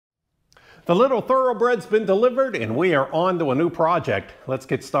The little thoroughbred's been delivered and we are on to a new project. Let's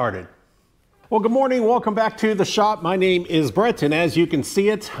get started. Well, good morning. Welcome back to the shop. My name is Brett, and as you can see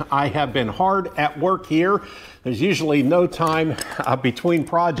it, I have been hard at work here. There's usually no time between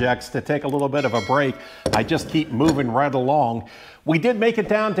projects to take a little bit of a break. I just keep moving right along. We did make it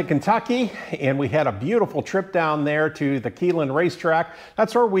down to Kentucky, and we had a beautiful trip down there to the Keeneland racetrack.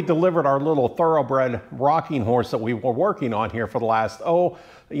 That's where we delivered our little thoroughbred rocking horse that we were working on here for the last, 4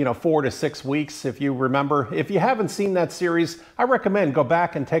 to 6 weeks, if you remember. If you haven't seen that series, I recommend go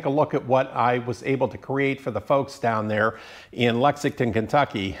back and take a look at what I was able to create for the folks down there in Lexington,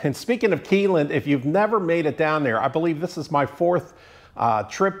 Kentucky. And speaking of Keeneland, if you've never made it down there, I believe this is my fourth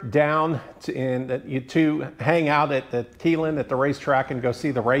trip down to hang out at the Keeneland at the racetrack and go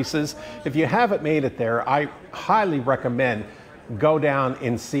see the races. If you haven't made it there, I highly recommend go down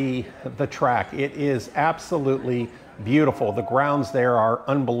and see the track. It is absolutely beautiful. The grounds there are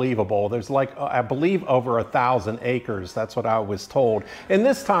unbelievable. There's like, I believe, over 1,000 acres. That's what I was told. And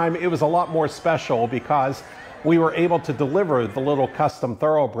this time it was a lot more special because we were able to deliver the little custom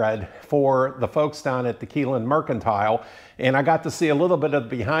thoroughbred for the folks down at the Keeneland Mercantile. And I got to see a little bit of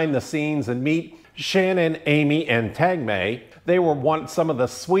behind the scenes and meet Shannon, Amy, and Tagmay. They were some of the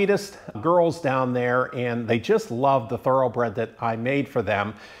sweetest girls down there, and they just loved the thoroughbred that I made for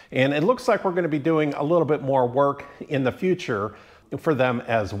them. And it looks like we're going to be doing a little bit more work in the future for them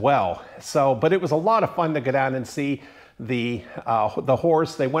as well. But it was a lot of fun to go down and see the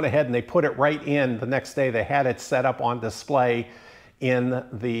horse. They went ahead and they put it right in the next day. They had it set up on display in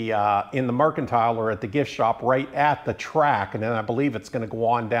the Mercantile or at the gift shop right at the track. And then I believe it's going to go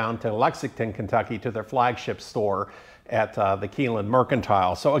on down to Lexington, Kentucky to their flagship store at the Keeneland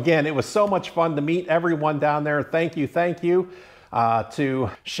Mercantile. So again, it was so much fun to meet everyone down there. Thank you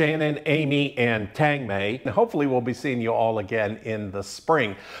to Shannon, Amy, and Tagmay. And hopefully we'll be seeing you all again in the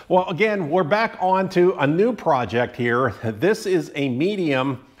spring. Well, again, we're back on to a new project here. This is a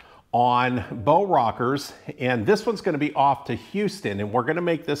medium on bow rockers, and this one's going to be off to Houston, and we're going to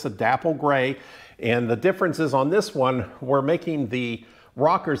make this a dapple gray. And the difference is on this one, we're making the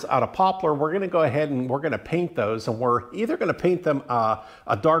rockers out of poplar. We're going to go ahead and we're going to paint those, and we're either going to paint them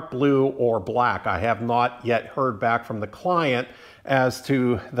a dark blue or black. I have not yet heard back from the client as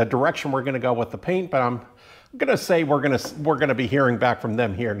to the direction we're going to go with the paint, but I'm going to say we're going to be hearing back from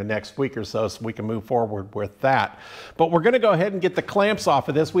them here in the next week or so we can move forward with that. But we're going to go ahead and get the clamps off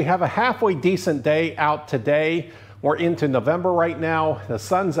of this. We have a halfway decent day out today. We're into November right now. The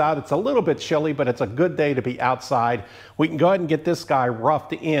sun's out. It's a little bit chilly, but it's a good day to be outside. We can go ahead and get this guy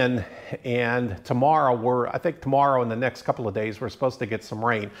roughed in, and tomorrow, I think tomorrow and the next couple of days, we're supposed to get some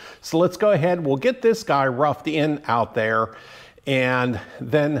rain. So let's go ahead. We'll get this guy roughed in out there, and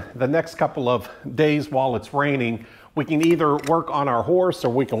then the next couple of days while it's raining, we can either work on our horse or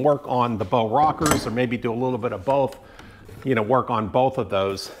we can work on the bow rockers, or maybe do a little bit of both, work on both of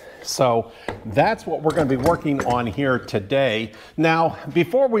those. So that's what we're going to be working on here today. Now,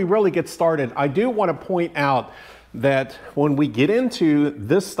 before we really get started, I do want to point out that when we get into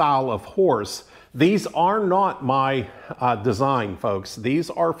this style of horse, these are not my design, folks. These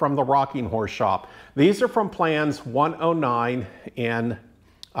are from the Rocking Horse Shop. These are from plans 109, and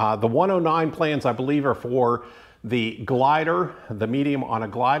the 109 plans, I believe, are for the glider, the medium on a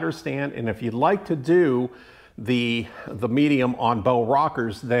glider stand. And if you'd like to do the medium on bow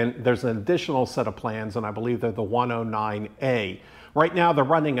rockers, then there's an additional set of plans, and I believe they're the 109A. Right now they're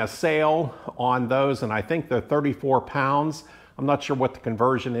running a sale on those, and I think they're 34 pounds. I'm not sure what the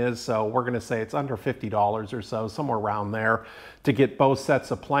conversion is, so we're going to say it's under $50 or so, somewhere around there, to get both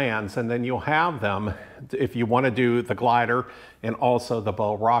sets of plans. And then you'll have them if you want to do the glider and also the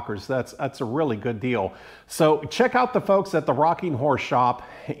bow rockers. That's a really good deal. So check out the folks at the Rocking Horse Shop,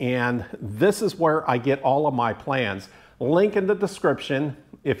 and this is where I get all of my plans. Link in the description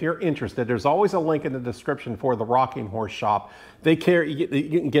if you're interested. There's always a link in the description for the Rocking Horse Shop. They carry,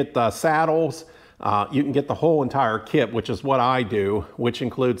 you can get the saddles. You can get the whole entire kit, which is what I do, which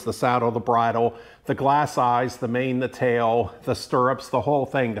includes the saddle, the bridle, the glass eyes, the mane, the tail, the stirrups, the whole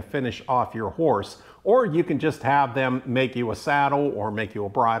thing to finish off your horse. Or you can just have them make you a saddle or make you a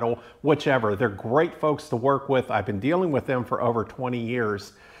bridle, whichever. They're great folks to work with. I've been dealing with them for over 20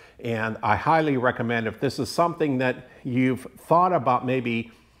 years. And I highly recommend, if this is something that you've thought about maybe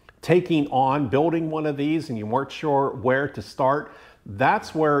taking on, building one of these, and you weren't sure where to start,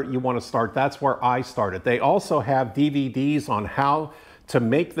 that's where you want to start. That's where I started. They also have DVDs on how to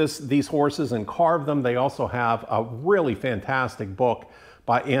make these horses and carve them. They also have a really fantastic book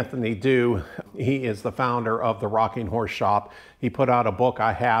by Anthony Dew. He is the founder of the Rocking Horse Shop. He put out a book.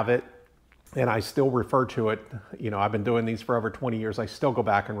 I have it. and I still refer to it. You know, I've been doing these for over 20 years. I still go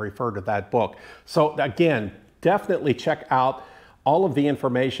back and refer to that book. So again, definitely check out all of the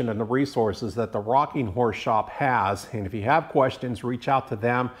information and the resources that the Rocking Horse Shop has. And if you have questions, reach out to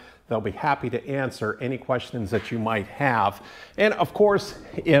them. They'll be happy to answer any questions that you might have. And of course,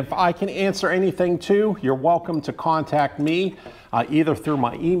 if I can answer anything too, you're welcome to contact me either through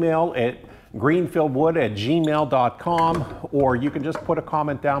my email at greenfieldwood@gmail.com, or you can just put a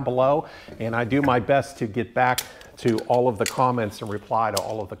comment down below, and I do my best to get back to all of the comments and reply to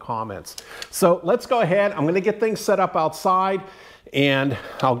all of the comments. So let's go ahead. I'm going to get things set up outside, and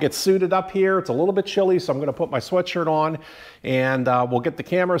I'll get suited up here. It's a little bit chilly, so I'm going to put my sweatshirt on, and we'll get the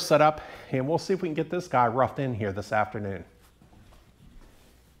camera set up, and we'll see if we can get this guy roughed in here this afternoon.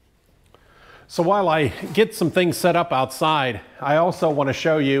 So while I get some things set up outside, I also want to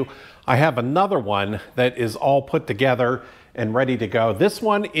show you I have another one that is all put together and ready to go. This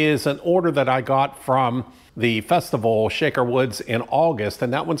one is an order that I got from the festival Shaker Woods in August,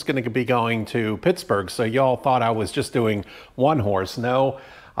 and that one's going to be going to Pittsburgh. So y'all thought I was just doing one horse. No,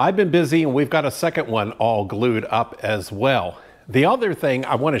 I've been busy, and we've got a second one all glued up as well. The other thing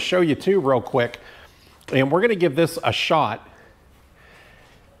I want to show you too real quick, and we're going to give this a shot,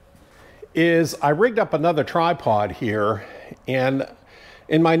 is I rigged up another tripod here, and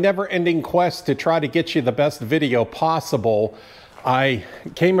in my never-ending quest to try to get you the best video possible, I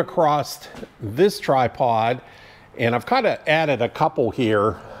came across this tripod, and I've kind of added a couple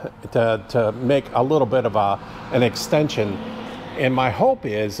here to make a little bit of an extension. And my hope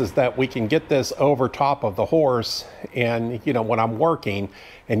is that we can get this over top of the horse, and you know, when I'm working,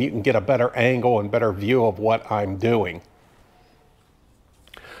 and you can get a better angle and better view of what I'm doing.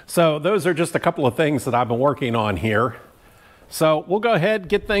 So those are just a couple of things that I've been working on here. So we'll go ahead,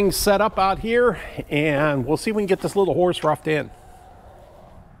 get things set up out here, and we'll see if we can get this little horse roughed in.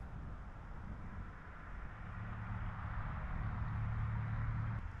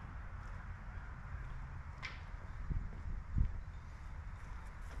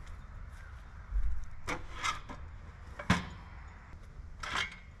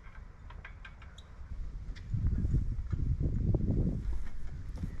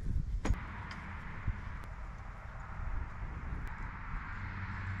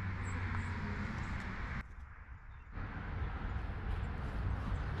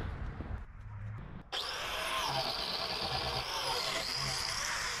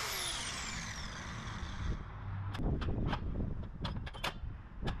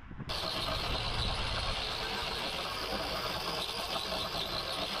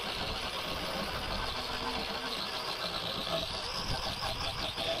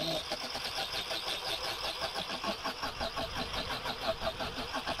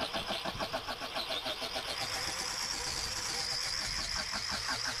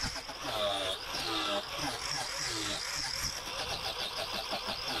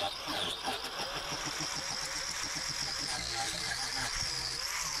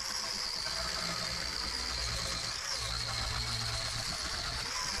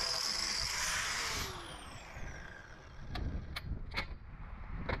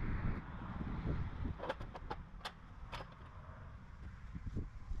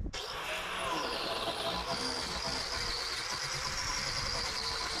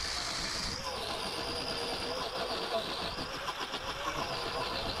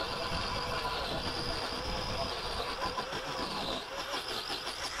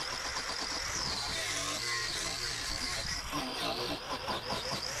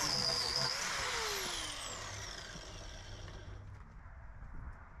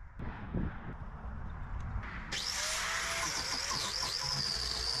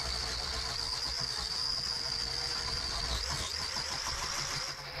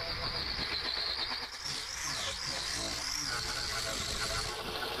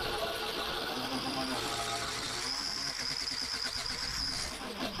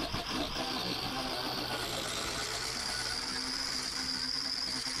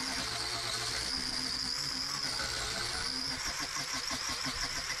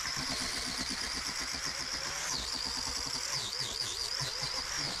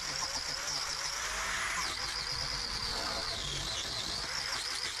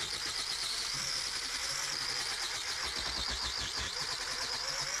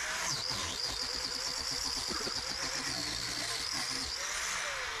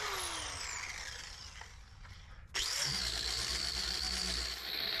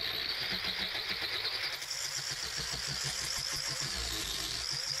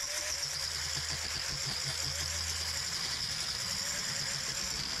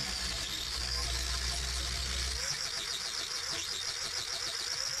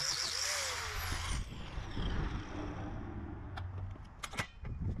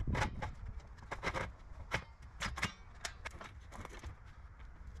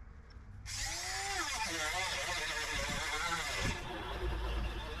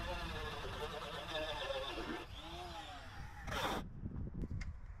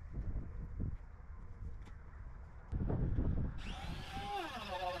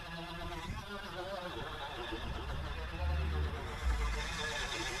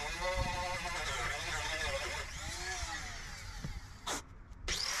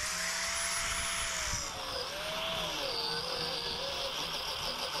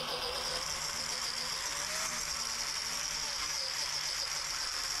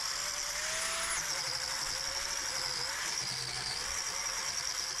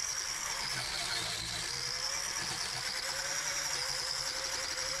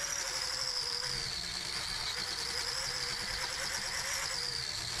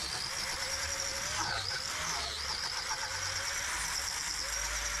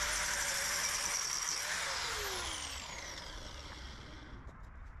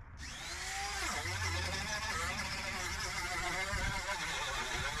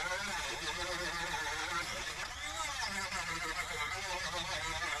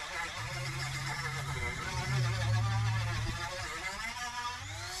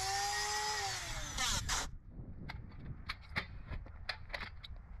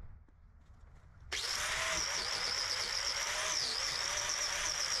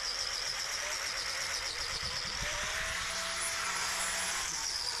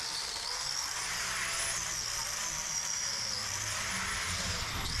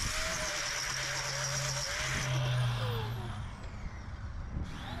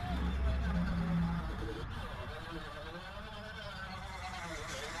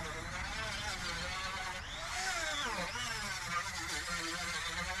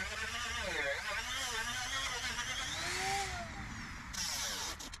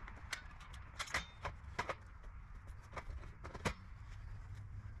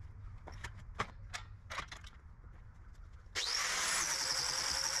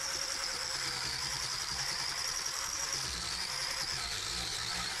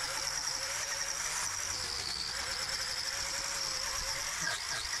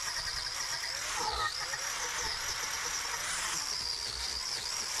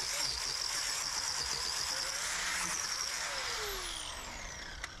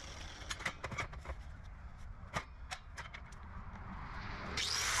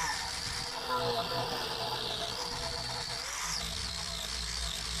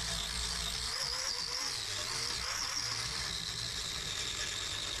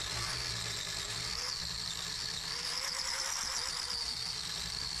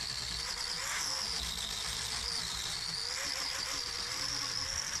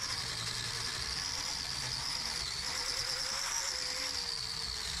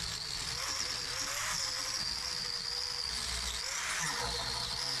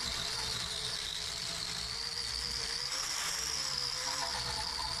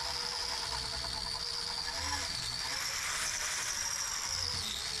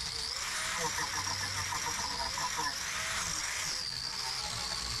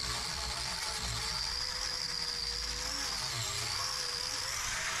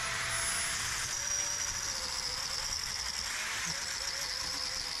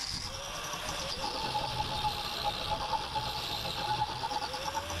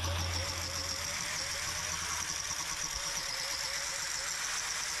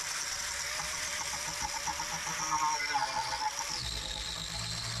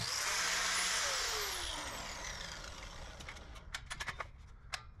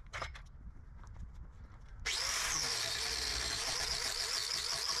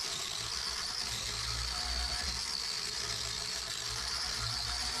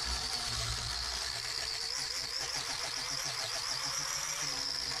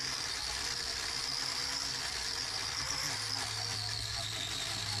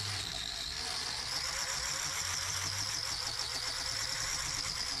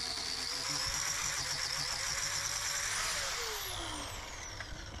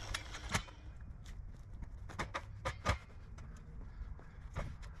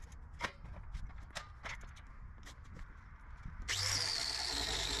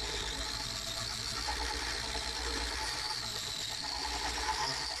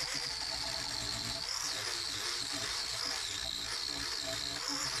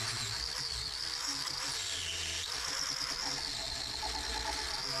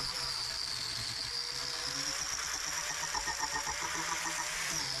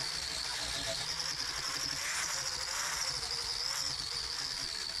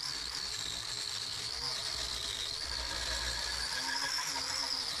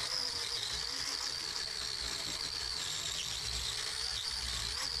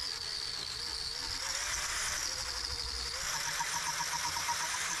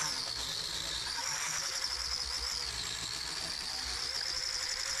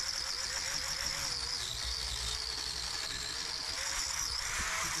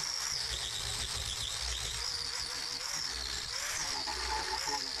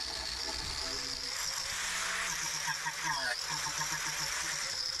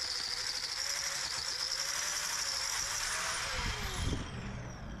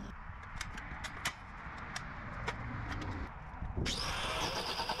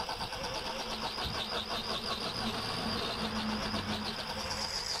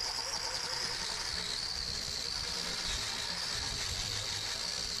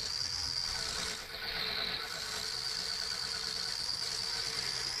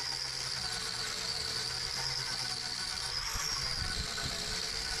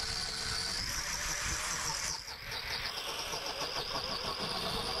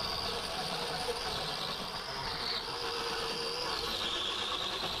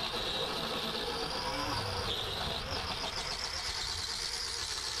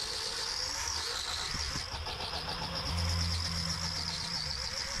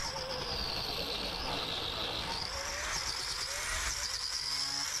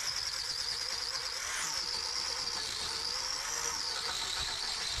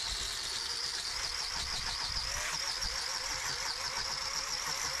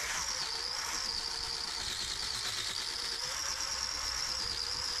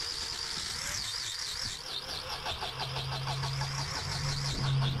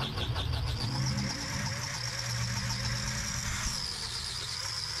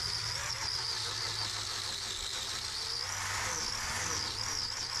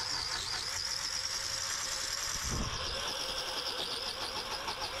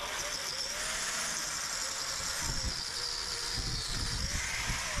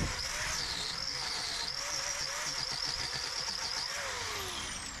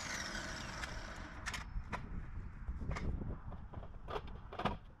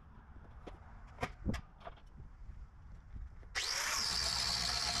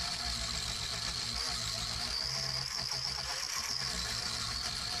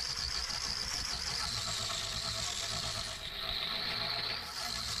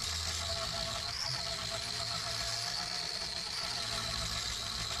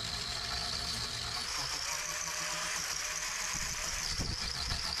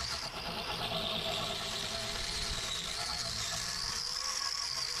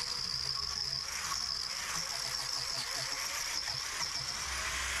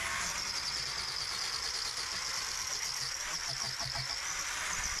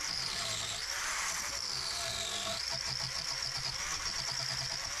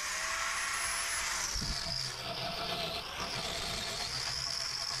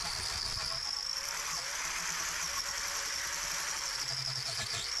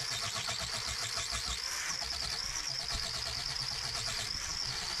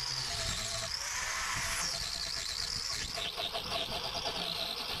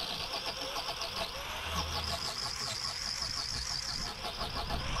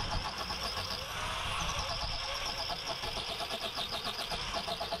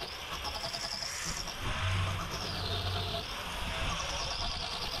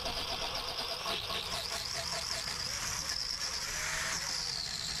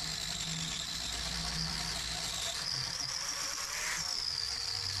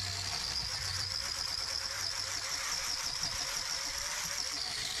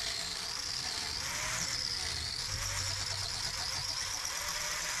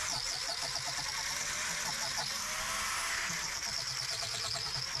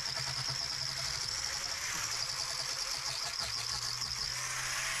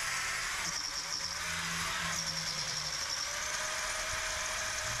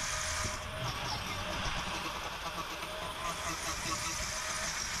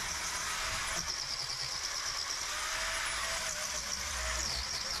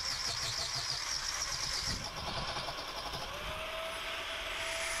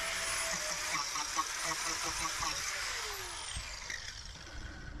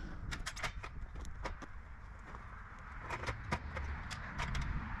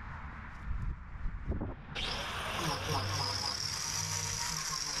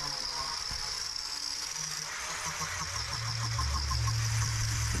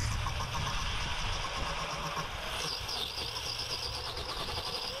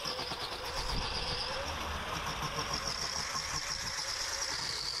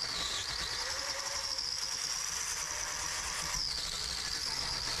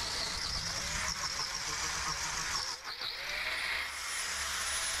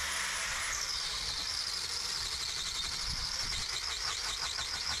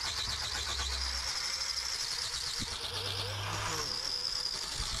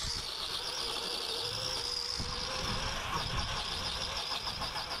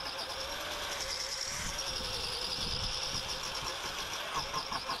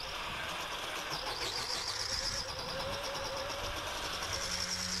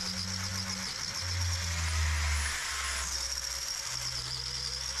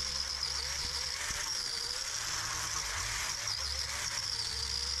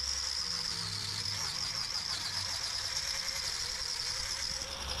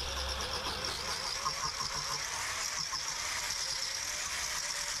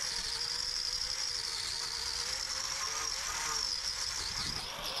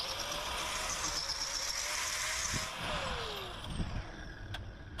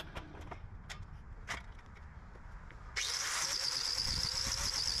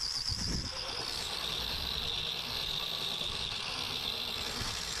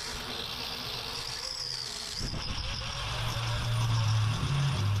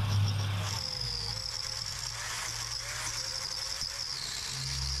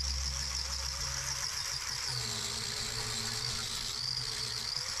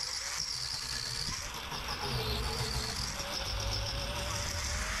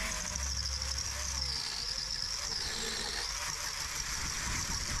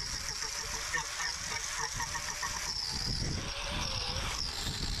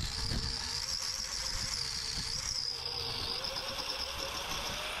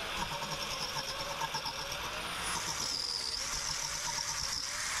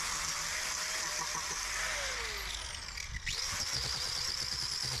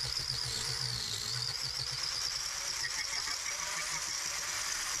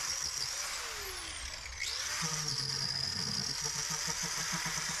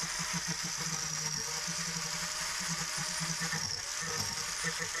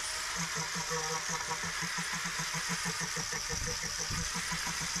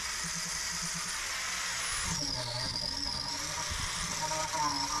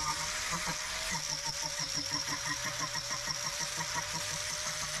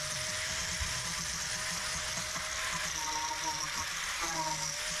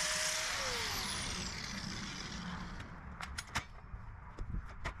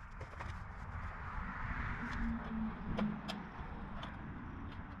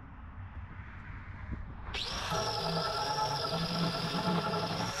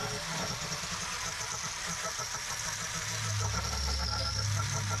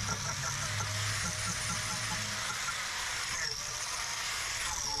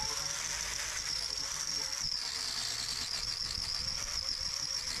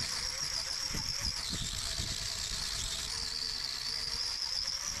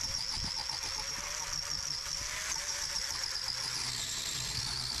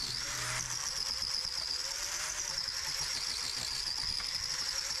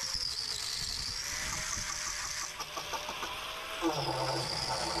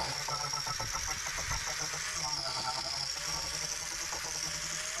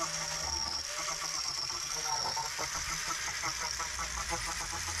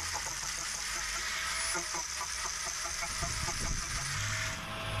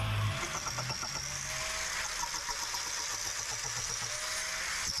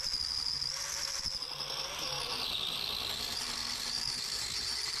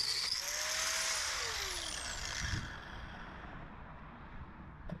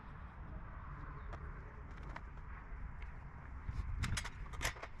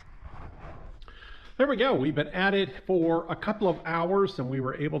 There we go. We've been at it for a couple of hours and we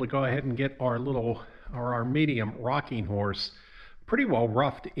were able to go ahead and get our little, or our medium rocking horse pretty well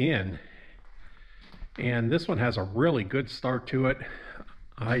roughed in. And this one has a really good start to it.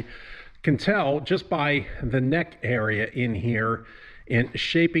 I can tell just by the neck area in here and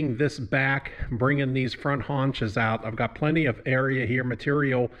shaping this back, bringing these front haunches out. I've got plenty of area here,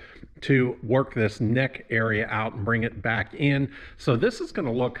 material to work this neck area out and bring it back in. So this is going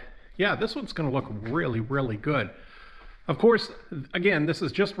to look, yeah, this one's going to look really, really good. Of course, again, this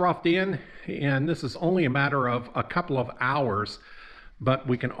is just roughed in and this is only a matter of a couple of hours, but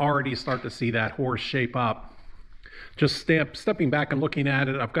we can already start to see that horse shape up. Just stepping back and looking at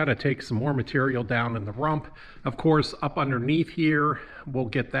it, I've got to take some more material down in the rump. Of course, up underneath here, we'll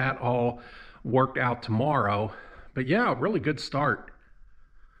get that all worked out tomorrow. But yeah, really good start.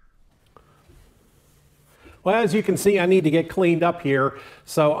 Well, as you can see, I need to get cleaned up here.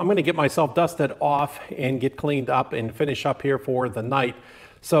 So I'm going to get myself dusted off and get cleaned up and finish up here for the night.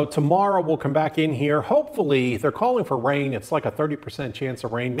 So tomorrow we'll come back in here. Hopefully, they're calling for rain. It's like a 30% chance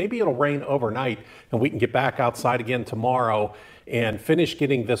of rain. Maybe it'll rain overnight and we can get back outside again tomorrow and finish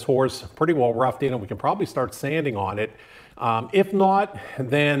getting this horse pretty well roughed in, and we can probably start sanding on it. If not,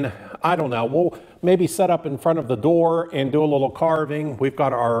 then I don't know. We'll maybe set up in front of the door and do a little carving. We've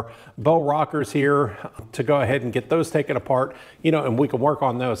got our bow rockers here to go ahead and get those taken apart, you know, and we can work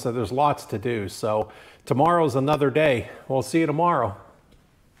on those. So there's lots to do. So tomorrow's another day. We'll see you tomorrow.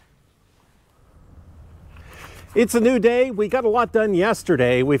 It's a new day. We got a lot done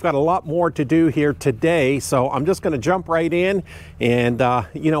yesterday. We've got a lot more to do here today. So I'm just going to jump right in and,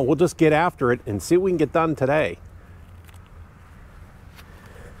 you know, we'll just get after it and see what we can get done today.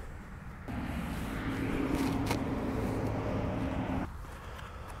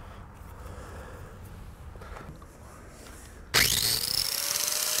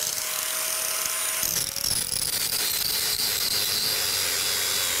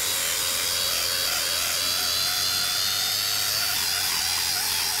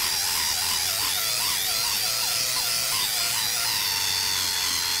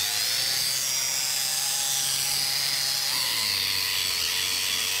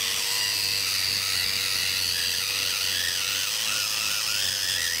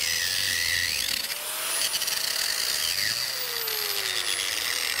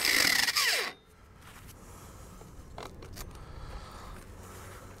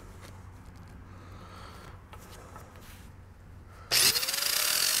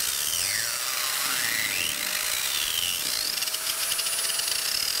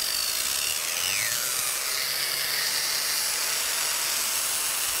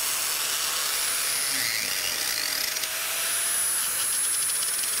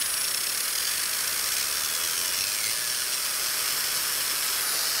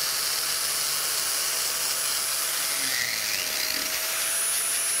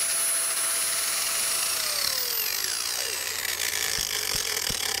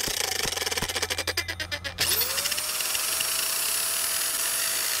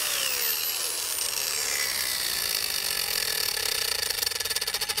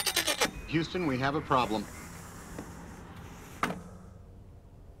 Houston, we have a problem.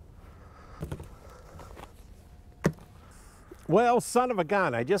 Well, son of a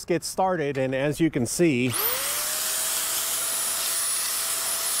gun, I just get started, and as you can see,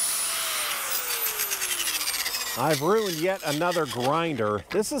 I've ruined yet another grinder.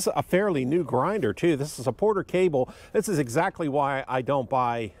 This is a fairly new grinder too. This is a Porter cable. This is exactly why I don't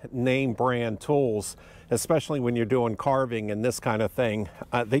buy name brand tools, especially when you're doing carving and this kind of thing.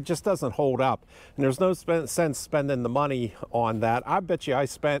 They just doesn't hold up, and there's no sense spending the money on that. I bet you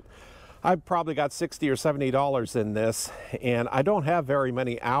I've probably got $60 or $70 in this, and I don't have very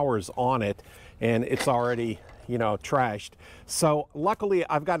many hours on it, and it's already, you know, trashed. So luckily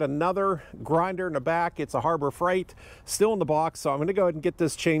I've got another grinder in the back. It's a Harbor Freight, still in the box. So I'm going to go ahead and get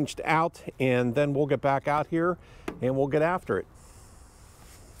this changed out, and then we'll get back out here and we'll get after it.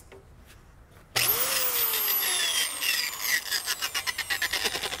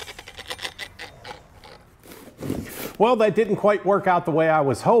 Well, that didn't quite work out the way I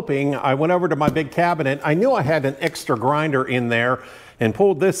was hoping. I went over to my big cabinet. I knew I had an extra grinder in there and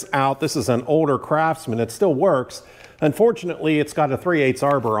pulled this out. This is an older Craftsman. It still works. Unfortunately, it's got a 3/8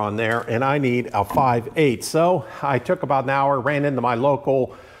 arbor on there, and I need a 5/8. So I took about an hour, ran into my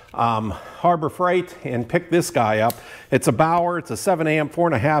local Harbor Freight and picked this guy up. It's a Bauer. It's a 7 amp,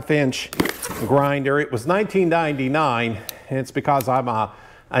 4.5 inch grinder. It was $19.99, and it's because I'm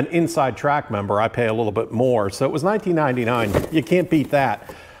an Inside Track member. I pay a little bit more. So it was $19.99. You can't beat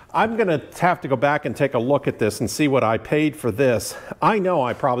that. I'm gonna have to go back and take a look at this and see what I paid for this. I know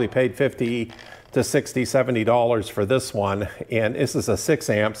I probably paid $50 to $60, $70 for this one, and this is a 6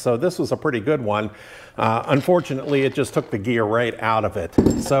 amp, so this was a pretty good one. Unfortunately, it just took the gear right out of it.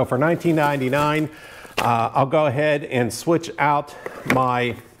 So for $19.99, I'll go ahead and switch out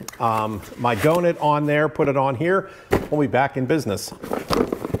my my donut on there, put it on here. We'll be back in business.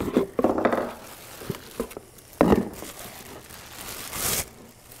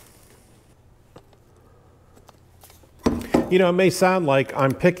 You know, it may sound like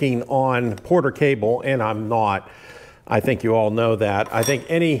I'm picking on Porter cable, and I'm not. I think you all know that. I think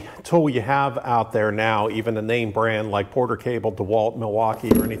any tool you have out there now, even a name brand like Porter cable, DeWalt,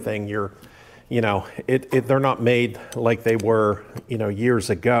 Milwaukee, or anything, they're not made like they were, you know, years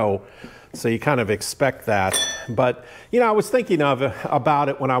ago. So you kind of expect that. But, you know, I was thinking about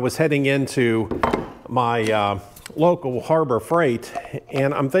it when I was heading into my local Harbor Freight,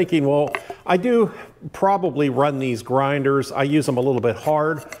 and I'm thinking, well, I do probably run these grinders. I use them a little bit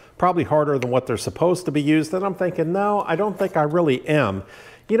hard, probably harder than what they're supposed to be used. And I'm thinking, no, I don't think I really am.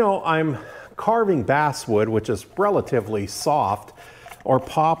 You know, I'm carving basswood, which is relatively soft, or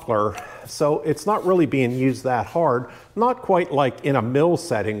poplar, so it's not really being used that hard. Not quite like in a mill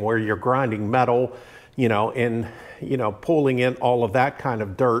setting where you're grinding metal, you know, and, you know, pulling in all of that kind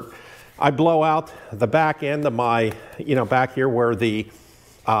of dirt. I blow out the back end of my, you know, back here where the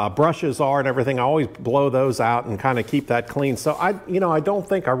brushes are and everything. I always blow those out and kind of keep that clean. So I don't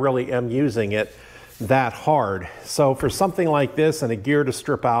think I really am using it that hard. So for something like this and a gear to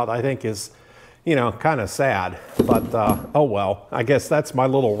strip out, I think is, you know, kind of sad. But oh well, I guess that's my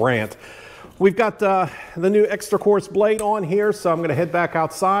little rant. We've got the new extra coarse blade on here, so I'm going to head back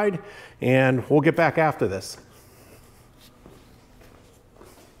outside and we'll get back after this.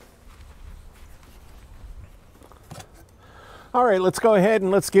 All right, let's go ahead and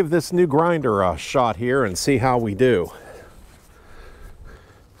let's give this new grinder a shot here and see how we do.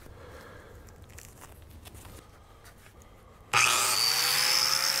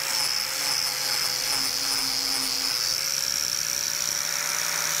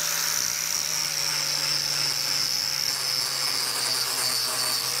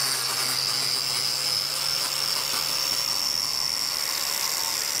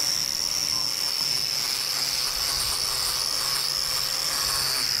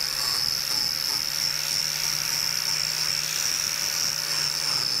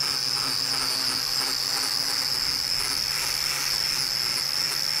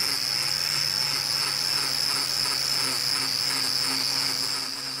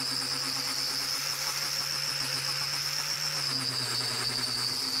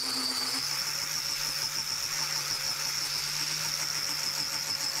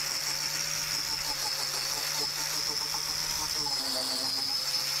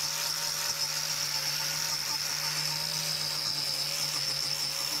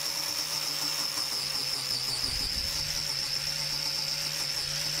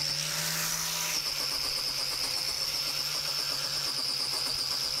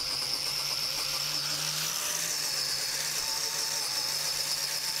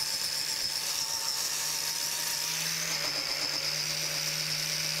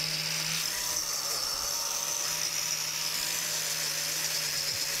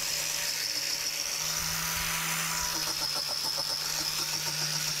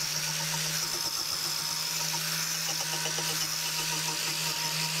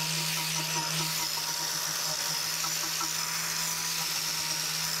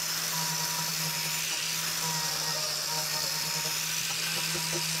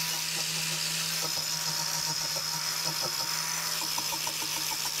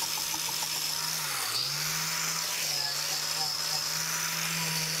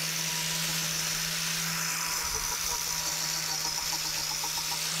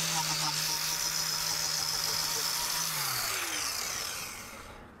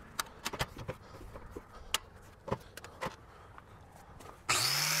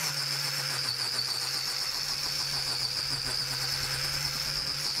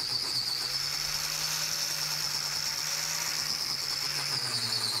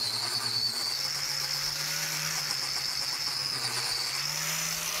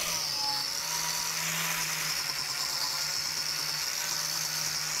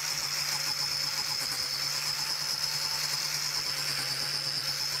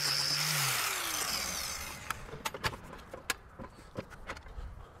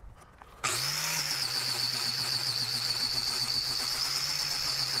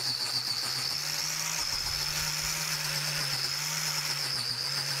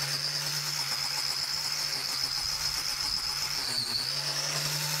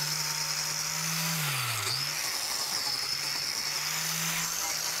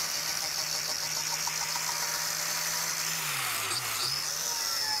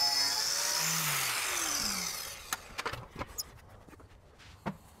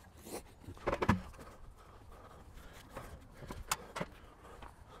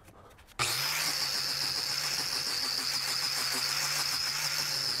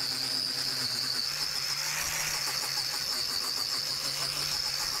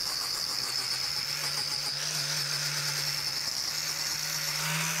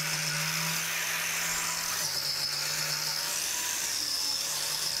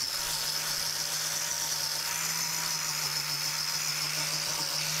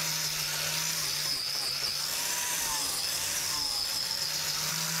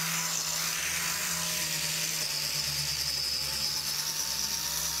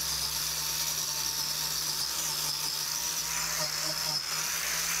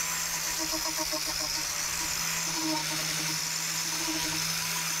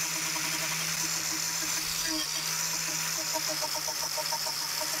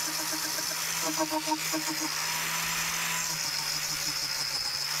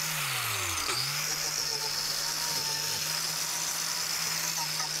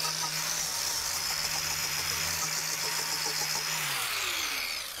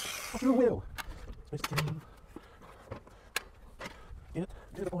 Your will. Get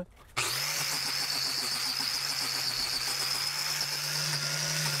to the point.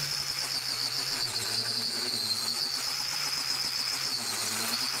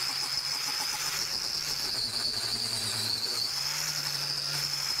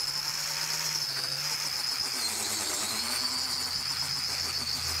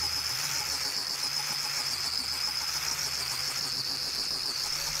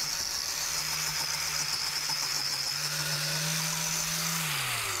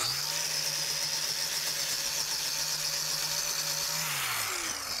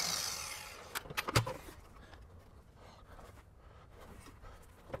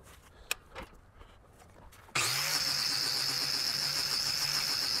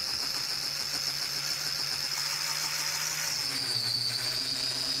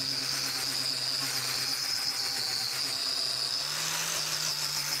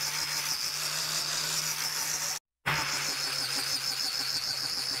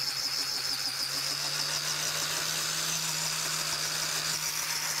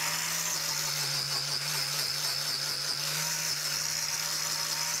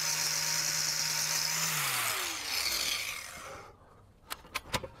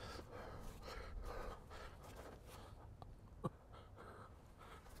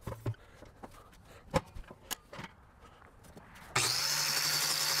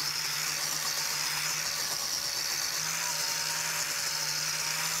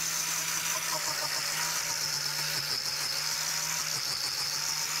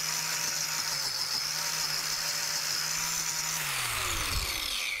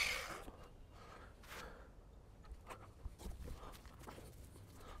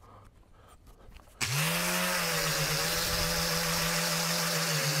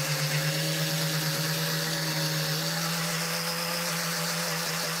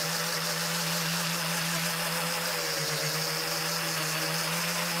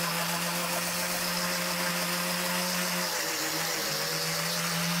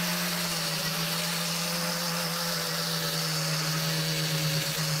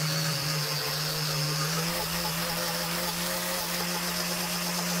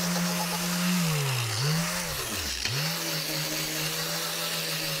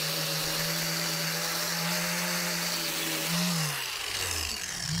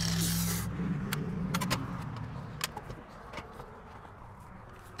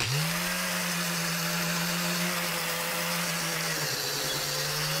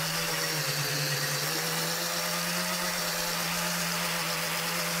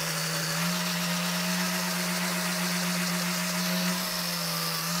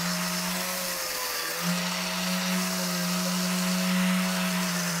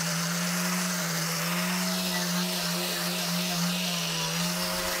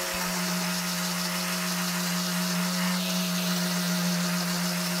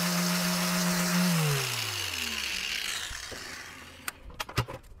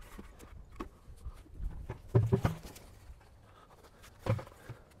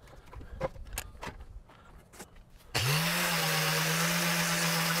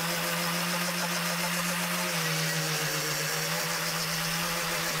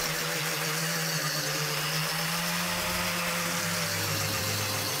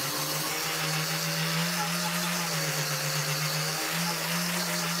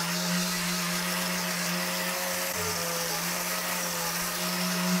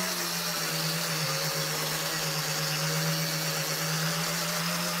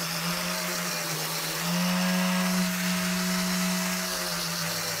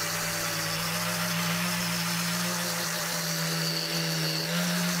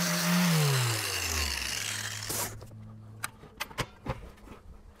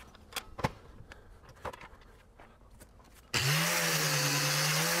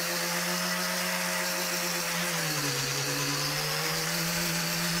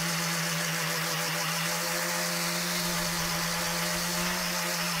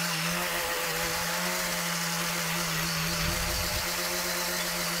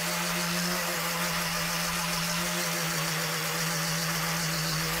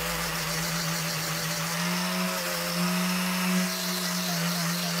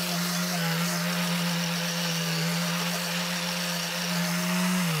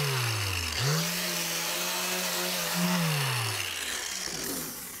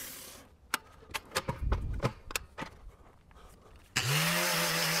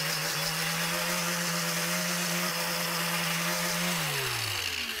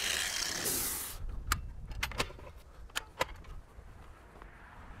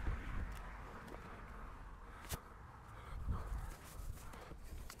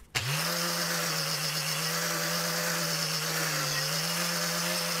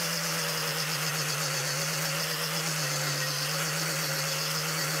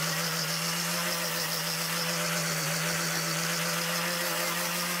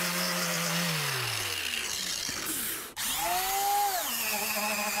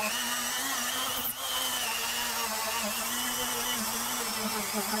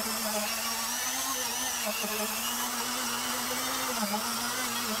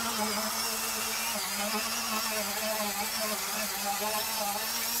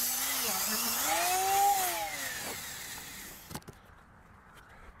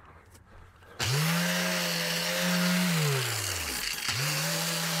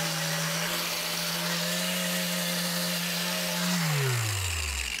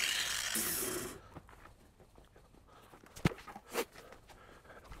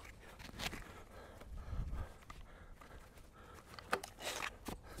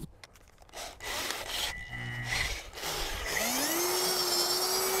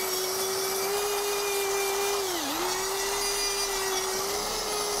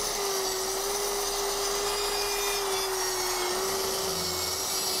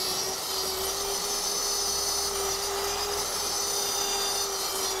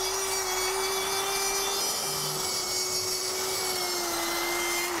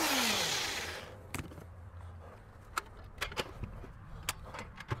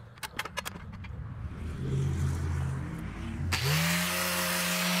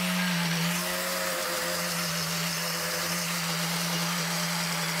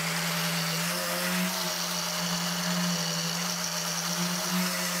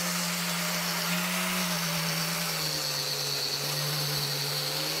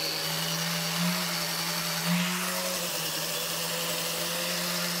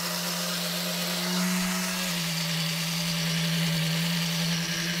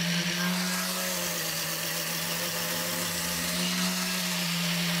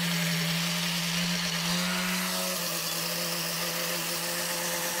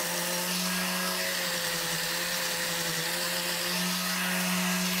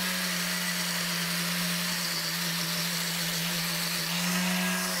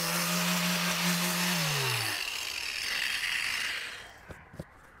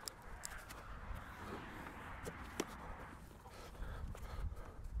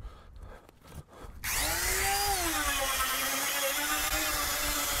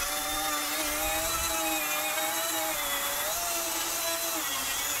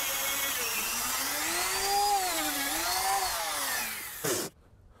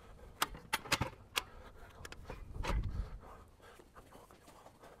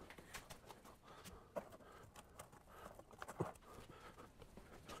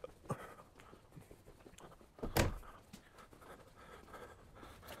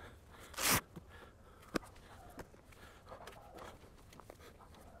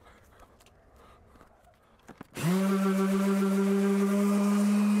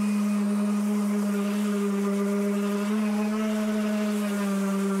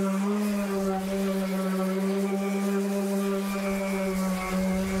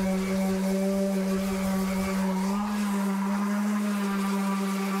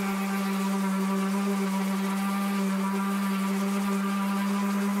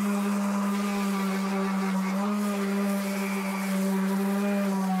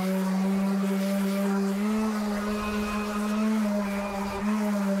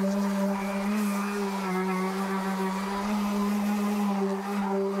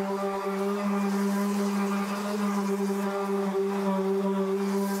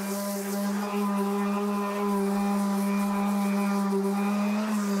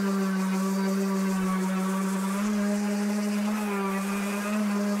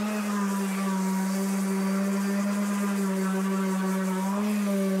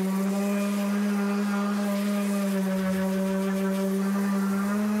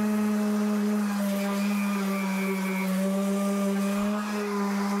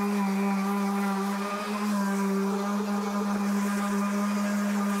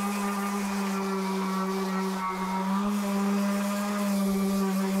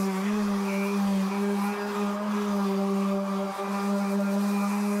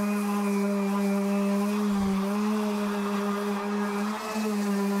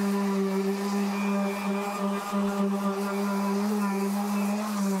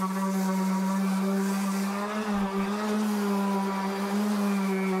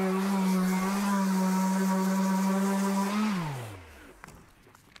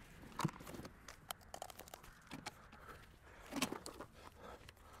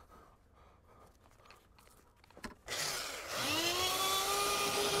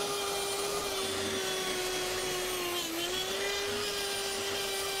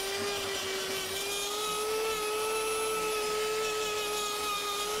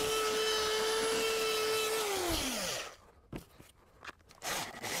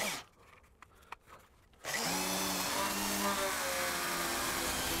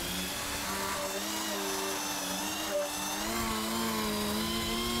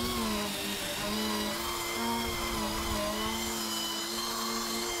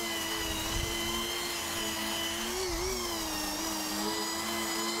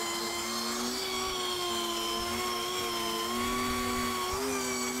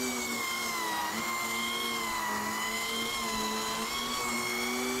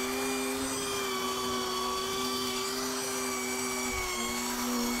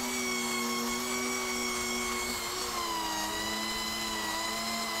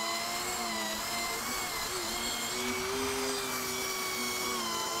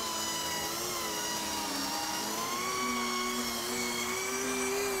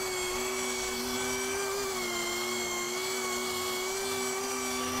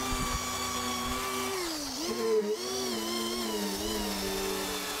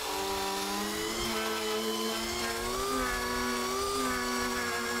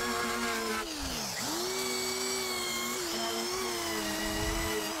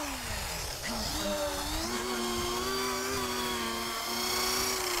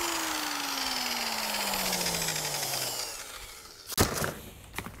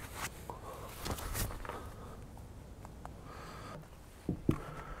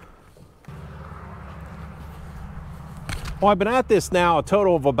 Well, I've been at this now a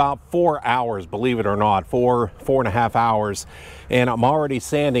total of about 4 hours, believe it or not, 4.5 hours, and I'm already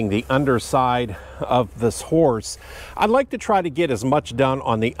sanding the underside of this horse. I'd like to try to get as much done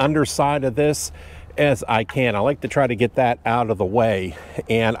on the underside of this as I can. I like to try to get that out of the way.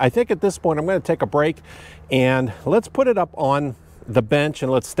 And I think at this point I'm going to take a break and let's put it up on the bench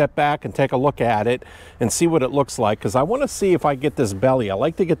and let's step back and take a look at it and see what it looks like, because I want to see if I get this belly. I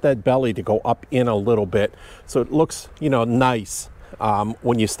like to get that belly to go up in a little bit so it looks, you know, nice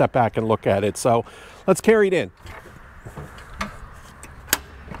when you step back and look at it. So let's carry it in.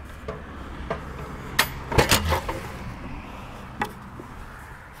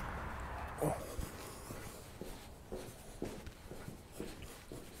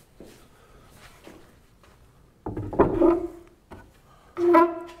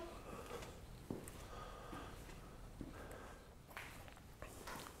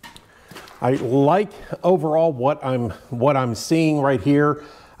 I like overall what I'm seeing right here.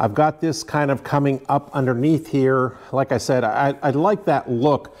 I've got this kind of coming up underneath here. Like I said, I like that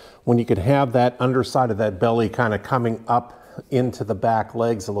look when you could have that underside of that belly kind of coming up into the back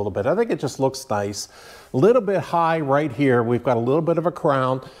legs a little bit. I think it just looks nice. A little bit high right here. We've got a little bit of a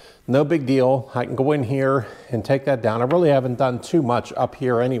crown. No big deal. I can go in here and take that down. I really haven't done too much up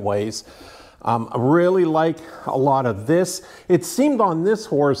here anyways. I really like a lot of this. It seemed on this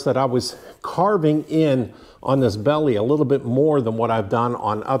horse that I was carving in on this belly a little bit more than what I've done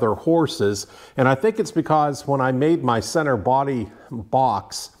on other horses. And I think it's because when I made my center body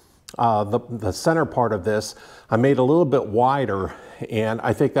box, the center part of this, I made a little bit wider. And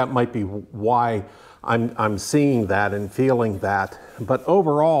I think that might be why I'm seeing that and feeling that. But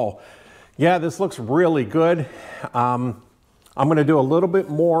overall, yeah, this looks really good. I'm going to do a little bit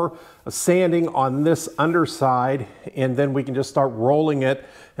more sanding on this underside, and then we can just start rolling it,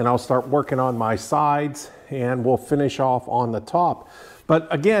 and I'll start working on my sides and we'll finish off on the top. But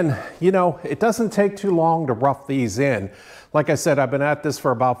again, you know, it doesn't take too long to rough these in. Like I said, I've been at this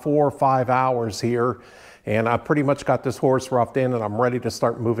for about 4 or 5 hours here, and I've pretty much got this horse roughed in and I'm ready to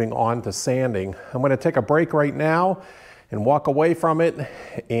start moving on to sanding. I'm going to take a break right now and walk away from it,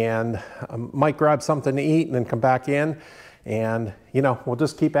 and I might grab something to eat and then come back in. And, you know, we'll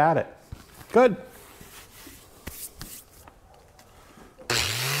just keep at it. Good.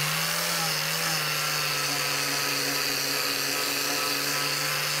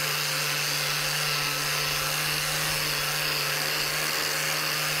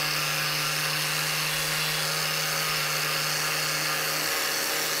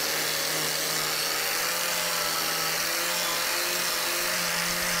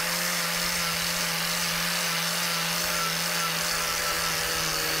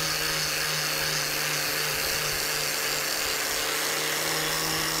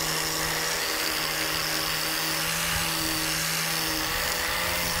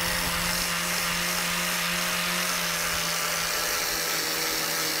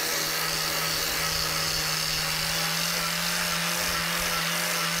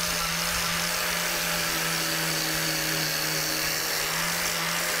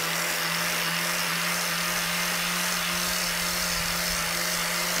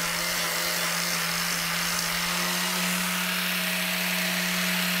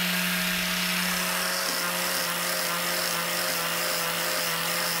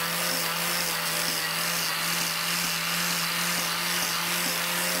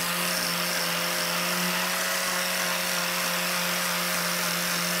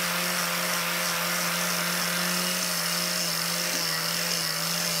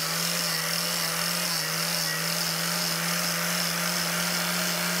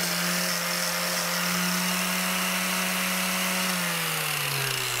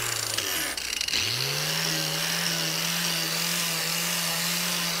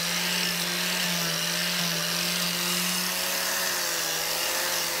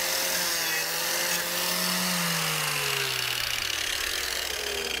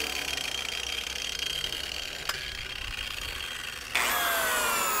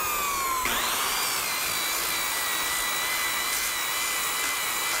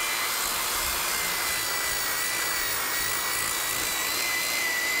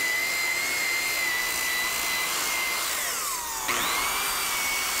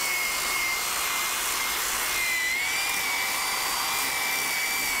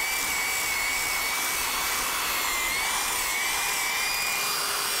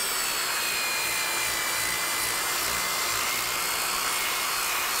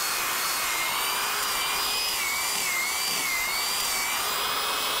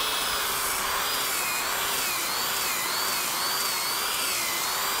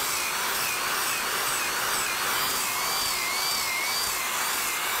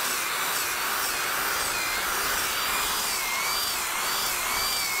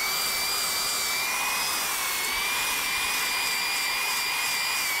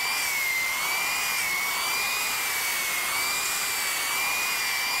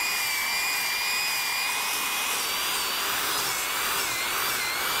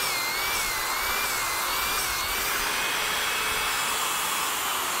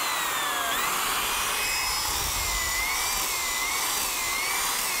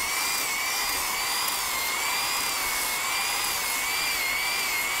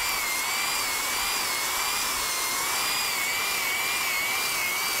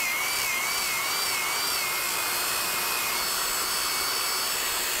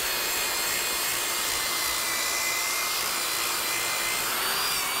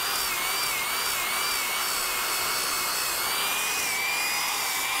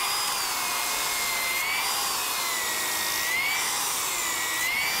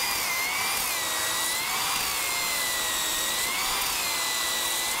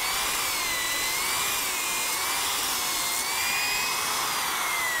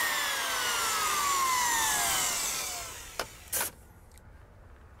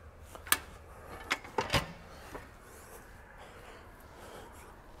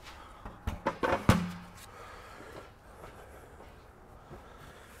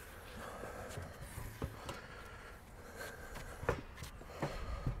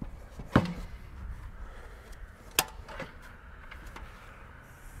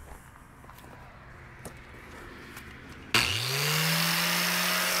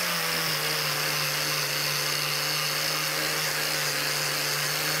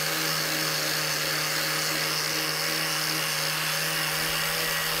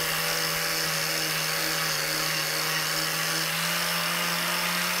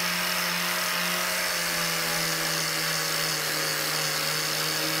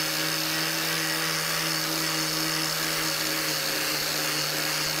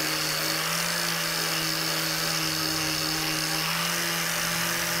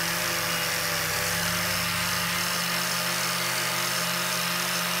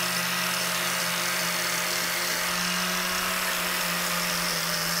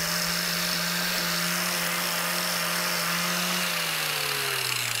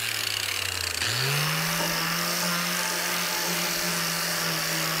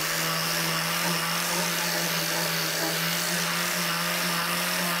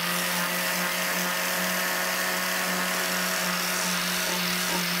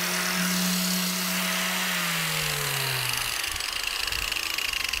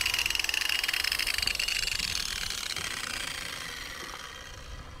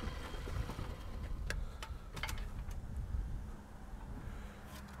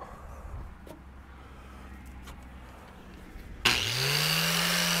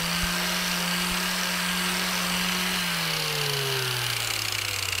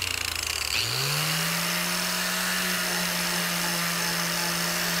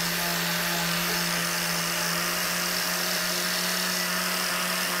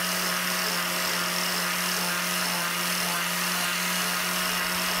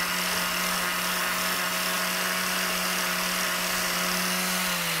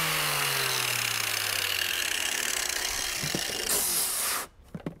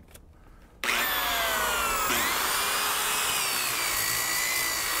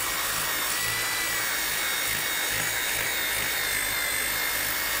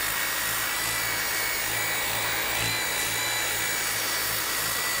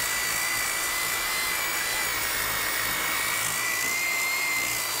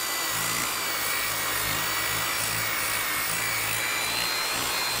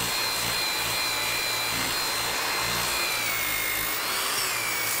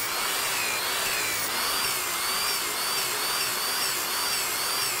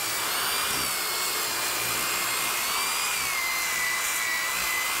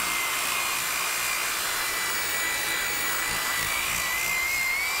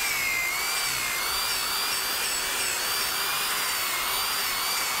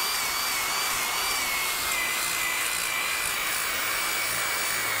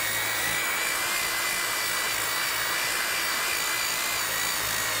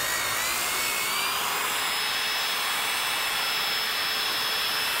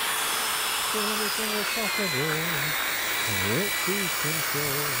 everything is possible. It keeps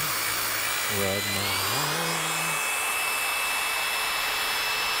control. Ride my life.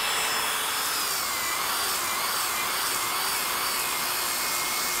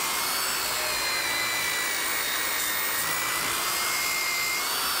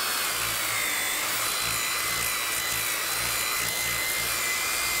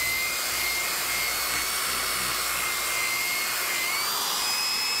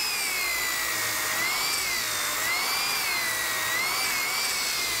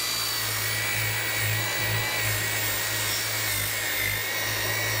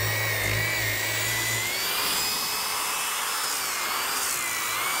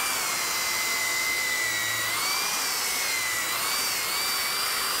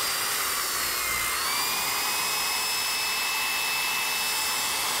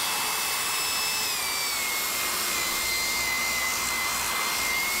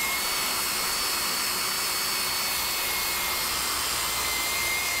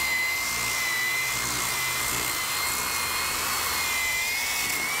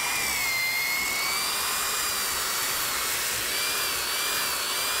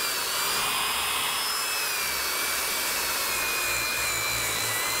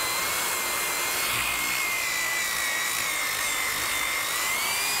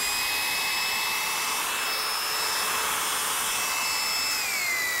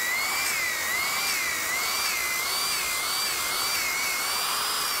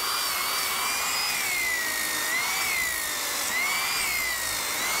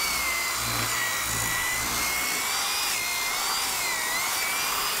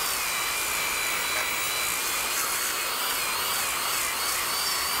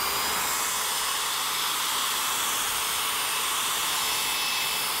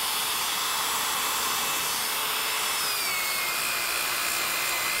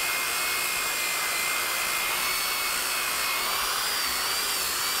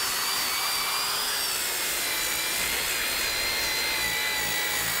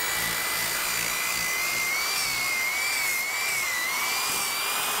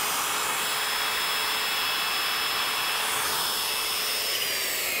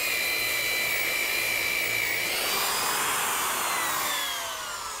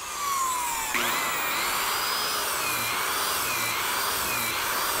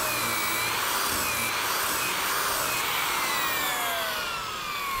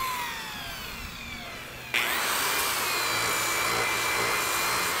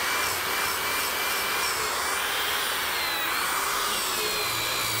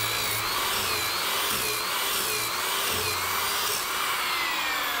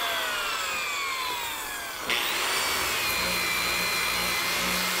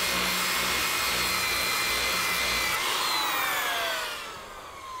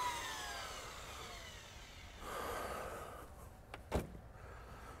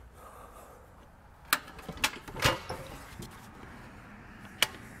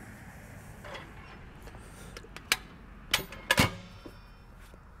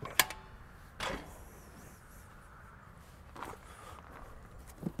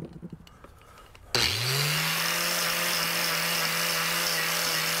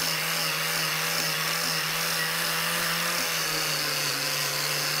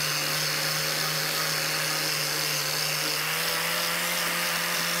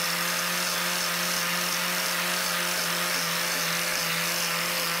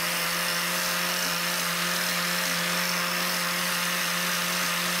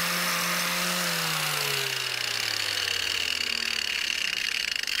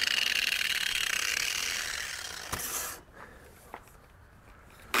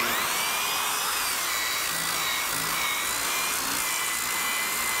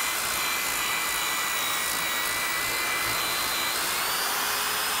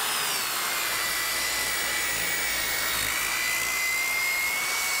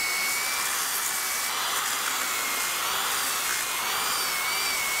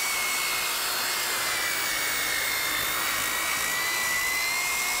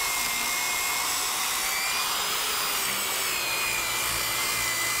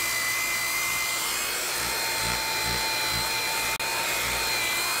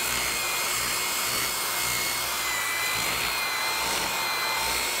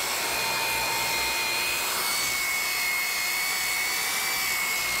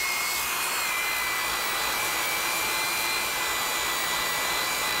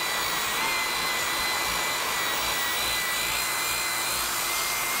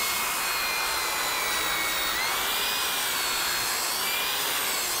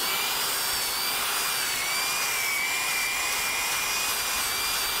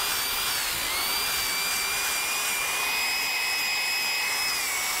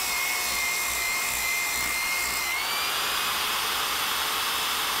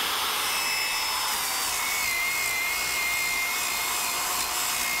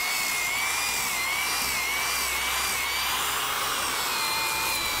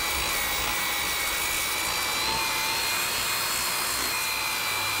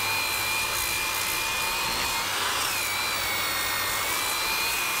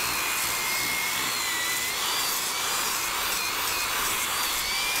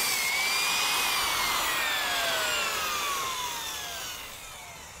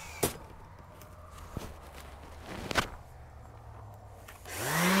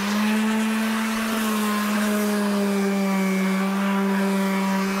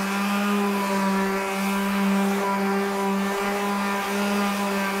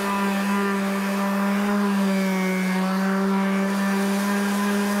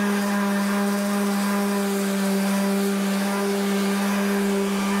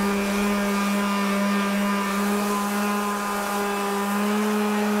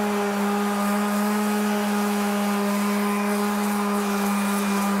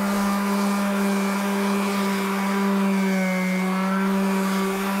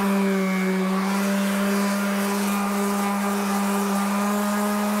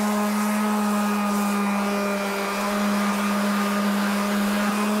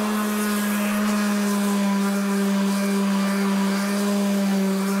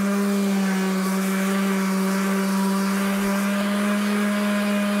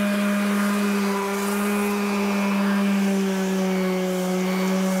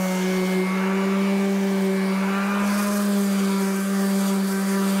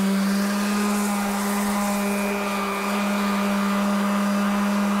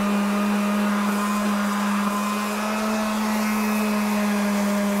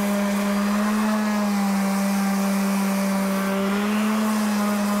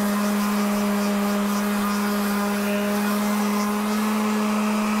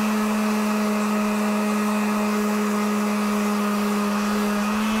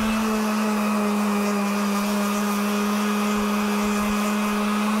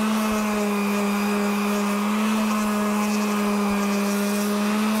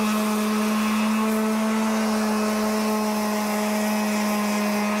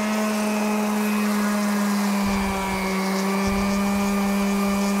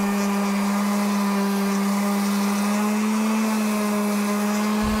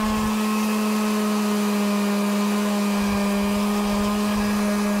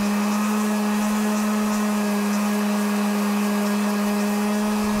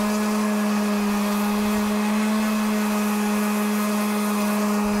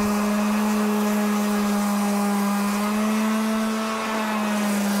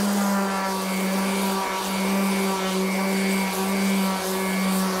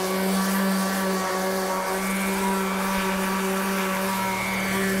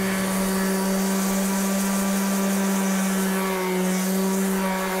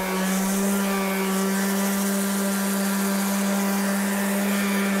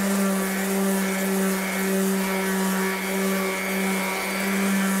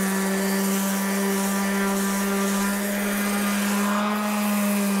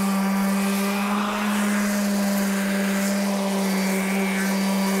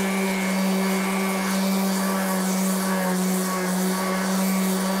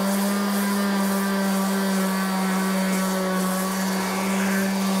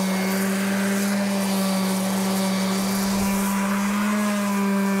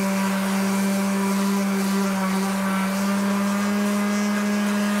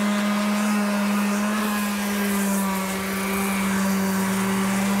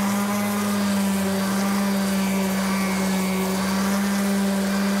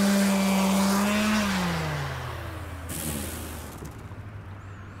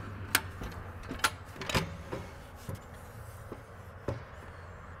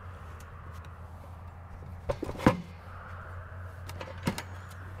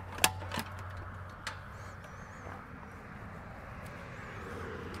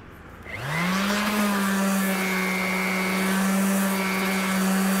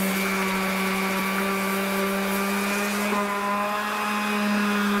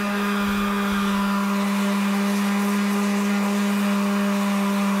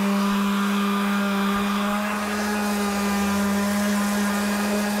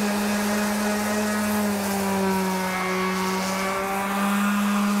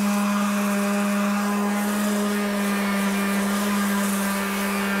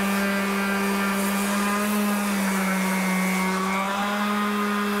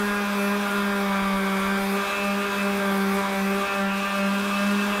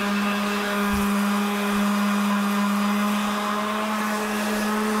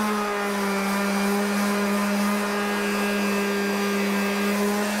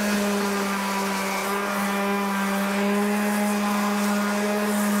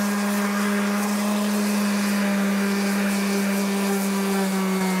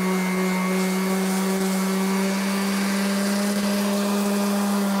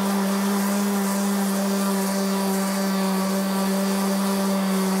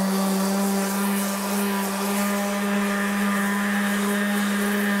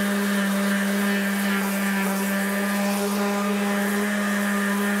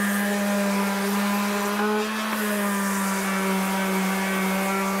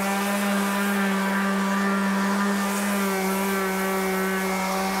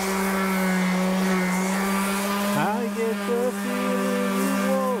 the feeling you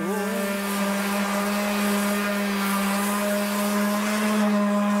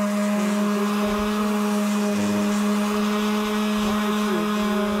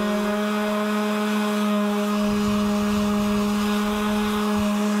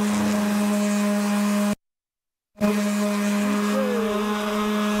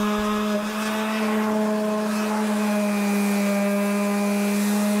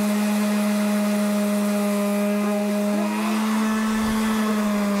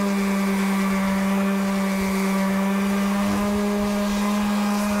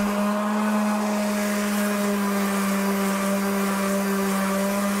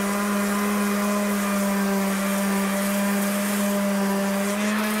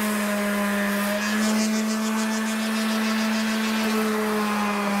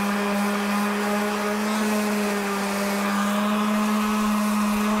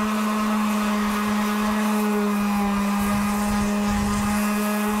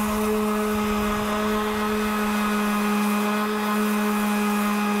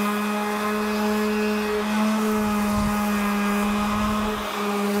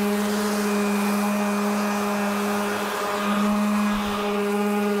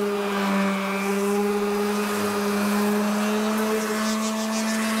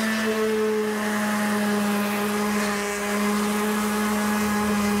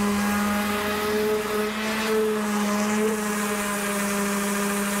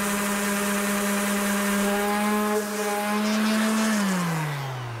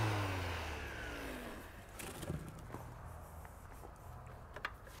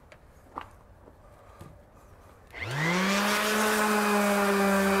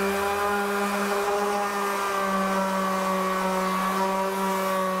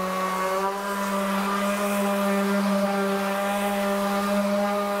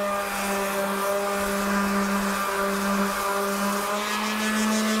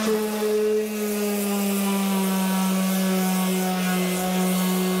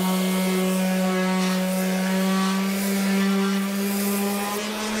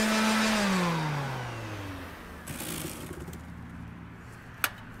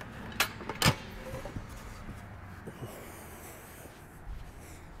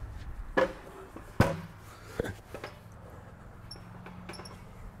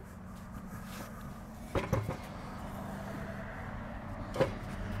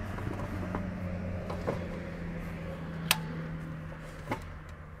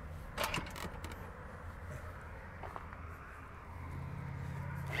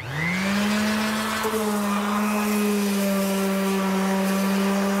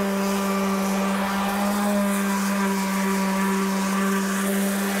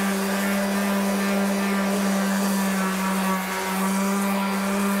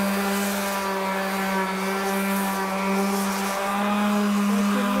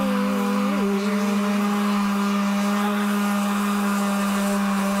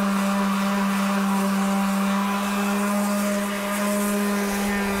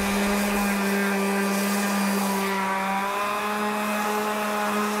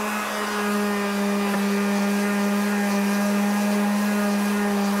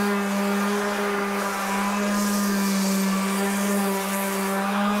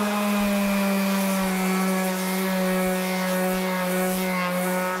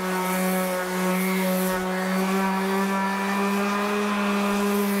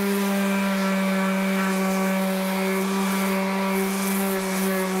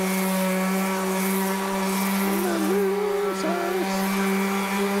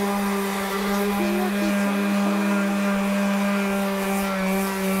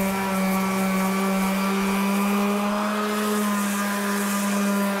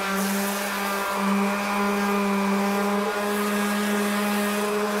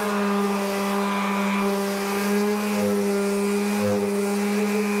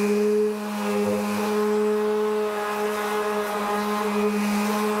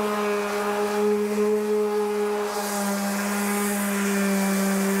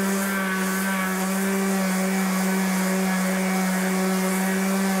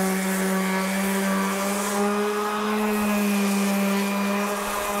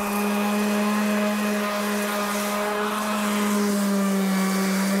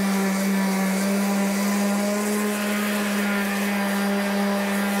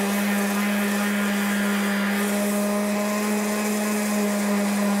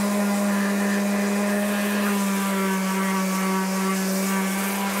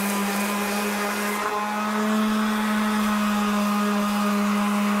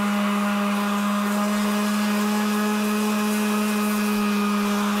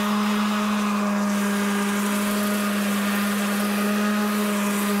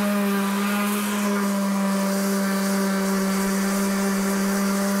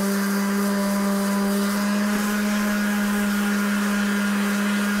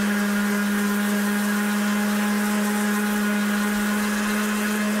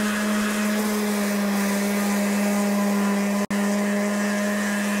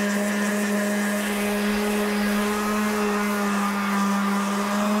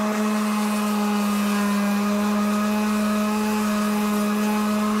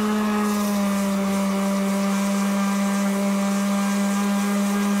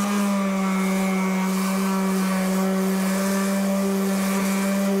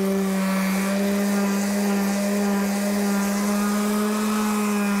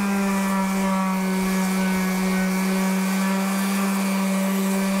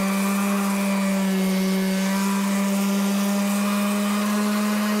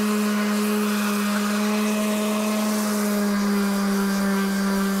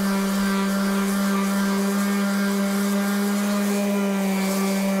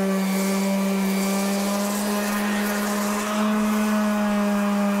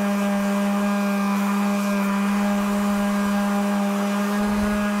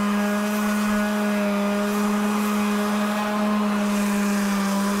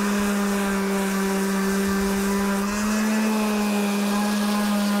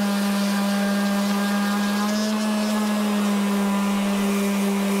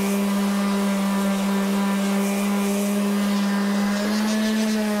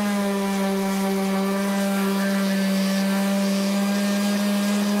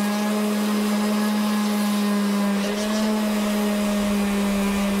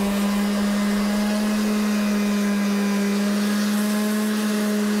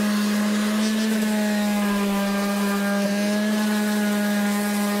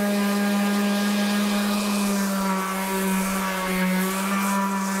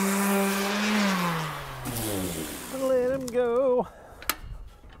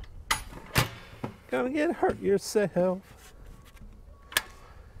you hurt yourself.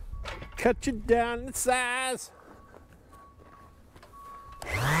 Cut you down in size.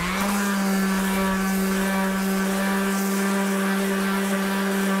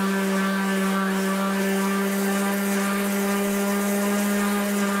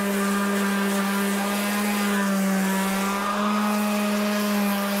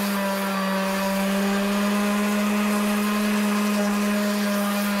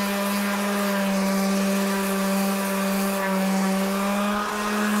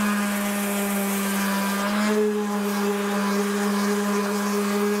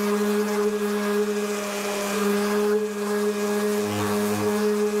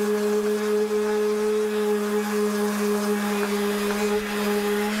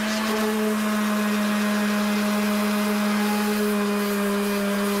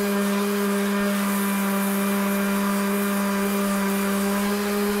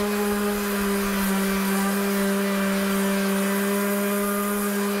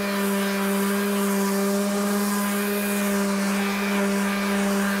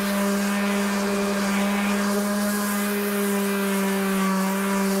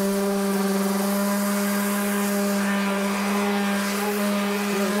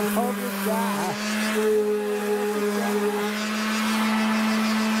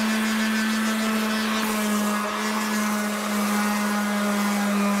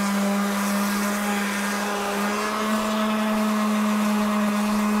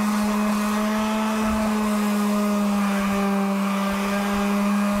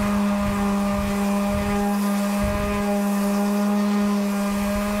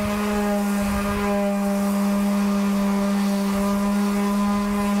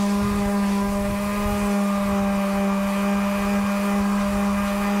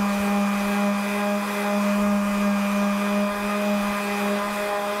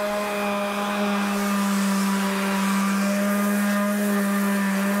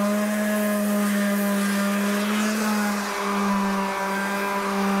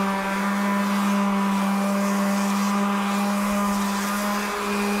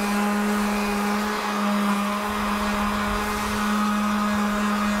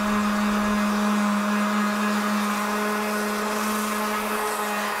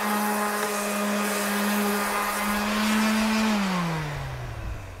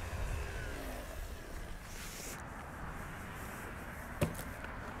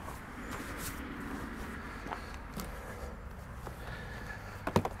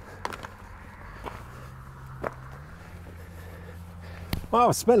 Well,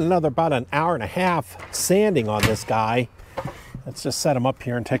 I've spent about an hour and a half sanding on this guy. Let's just set him up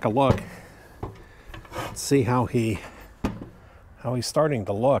here and take a look. Let's see how he's starting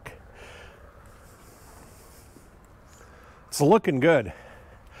to look. It's looking good.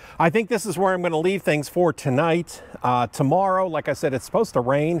 I think this is where I'm going to leave things for tonight. Tomorrow, like I said, it's supposed to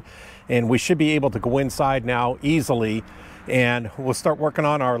rain, and we should be able to go inside now easily. And we'll start working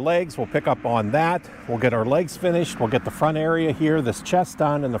on our legs. We'll pick up on that. We'll get our legs finished. We'll get the front area here, this chest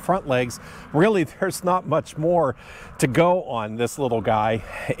done, and the front legs. Really, there's not much more to go on this little guy.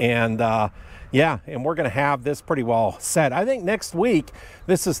 And yeah, and we're going to have this pretty well set. I think next week,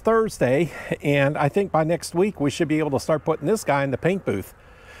 this is Thursday, and I think by next week, we should be able to start putting this guy in the paint booth.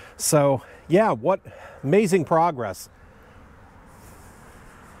 So yeah, what amazing progress.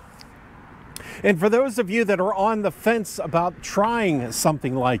 And for those of you that are on the fence about trying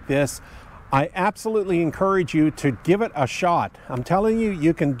something like this, I absolutely encourage you to give it a shot. I'm telling you,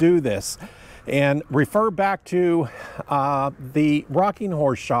 you can do this. And refer back to the Rocking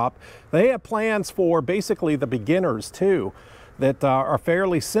Horse Shop. They have plans for basically the beginners too, that are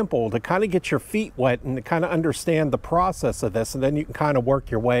fairly simple to kind of get your feet wet and to kind of understand the process of this, and then you can kind of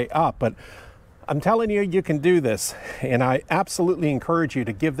work your way up. But I'm telling you, you can do this, and I absolutely encourage you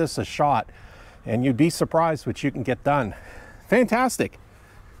to give this a shot. And you'd be surprised what you can get done. Fantastic.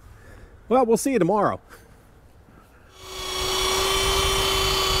 Well, we'll see you tomorrow.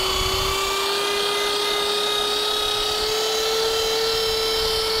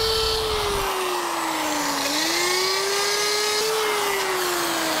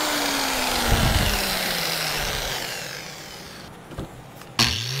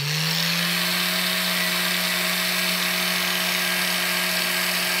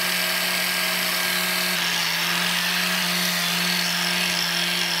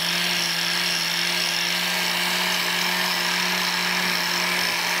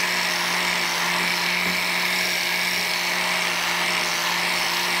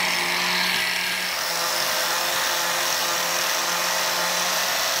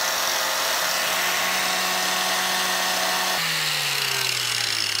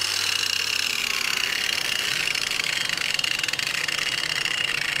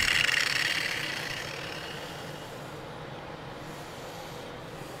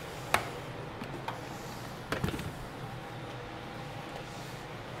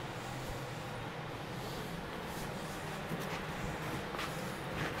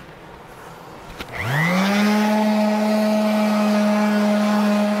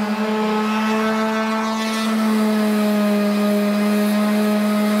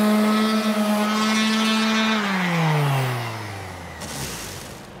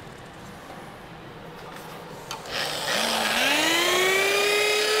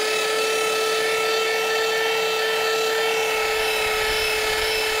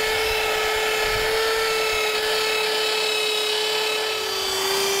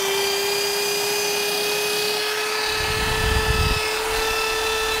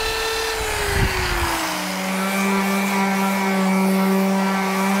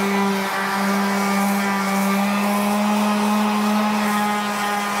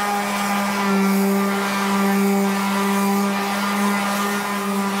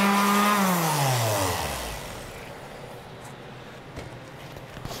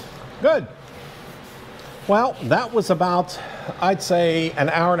 Well, that was about, I'd say, an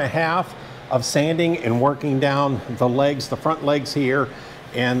hour and a half of sanding and working down the legs, the front legs here,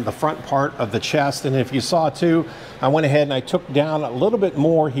 and the front part of the chest. And if you saw too, I went ahead and I took down a little bit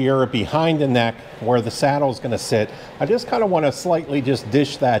more here behind the neck where the saddle is going to sit. I just kind of want to slightly just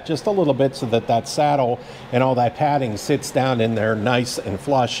dish that just a little bit so that that saddle and all that padding sits down in there nice and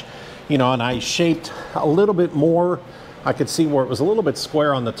flush. You know, and I shaped a little bit more. I could see where it was a little bit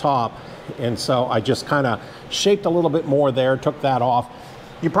square on the top, and so I just kind of shaped a little bit more there, took that off.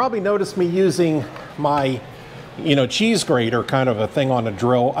 You probably noticed me using my cheese grater kind of a thing on a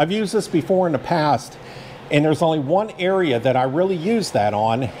drill. I've used this before in the past, and there's only one area that I really use that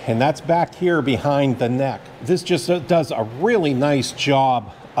on, and that's back here behind the neck. This just does a really nice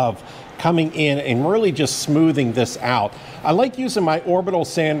job of coming in and really just smoothing this out. I like using my orbital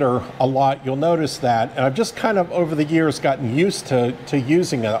sander a lot. You'll notice that, and I've just kind of over the years gotten used to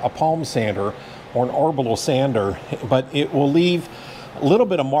using a palm sander or an orbital sander, but it will leave a little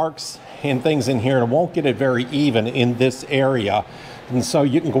bit of marks and things in here, and it won't get it very even in this area. And so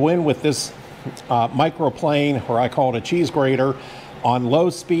you can go in with this microplane, or I call it a cheese grater, on low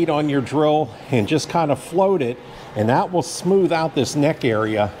speed on your drill and just kind of float it, and that will smooth out this neck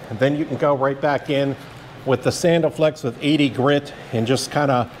area. And then you can go right back in with the Sandiflex with 80 grit and just kind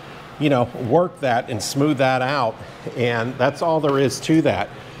of work that and smooth that out, and that's all there is to that.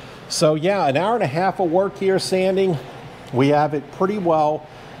 So yeah, an hour and a half of work here sanding. We have it pretty well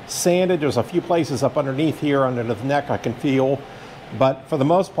sanded. There's a few places up underneath here under the neck I can feel, but for the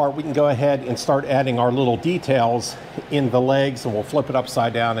most part we can go ahead and start adding our little details in the legs, and we'll flip it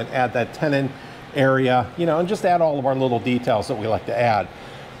upside down and add that tenon area, and just add all of our little details that we like to add.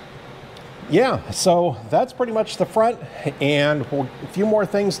 Yeah, so that's pretty much the front, and a few more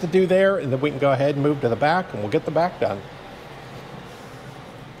things to do there, and then we can go ahead and move to the back and we'll get the back done.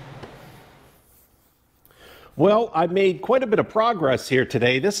 Well, I made quite a bit of progress here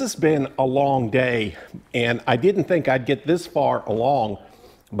today. This has been a long day, and I didn't think I'd get this far along,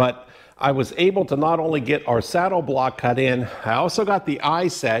 but I was able to not only get our saddle block cut in, I also got the eye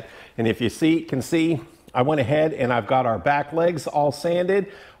set, and if you can see, I went ahead and I've got our back legs all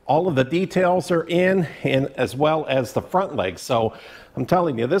sanded. All of the details are in, and as well as the front legs. So I'm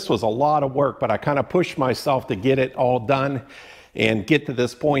telling you, this was a lot of work, but I kind of pushed myself to get it all done and get to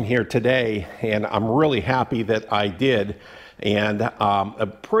this point here today, and I'm really happy that I did. And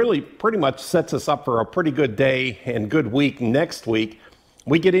it pretty much sets us up for a pretty good day and good week next week.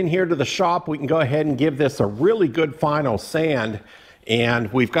 We get in here to the shop, we can go ahead and give this a really good final sand,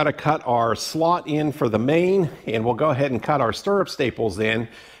 and we've got to cut our slot in for the main, and we'll go ahead and cut our stirrup staples in,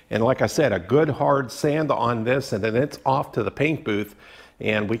 and like I said, a good hard sand on this, and then it's off to the paint booth,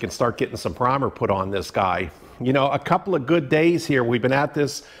 and we can start getting some primer put on this guy. A couple of good days here. We've been at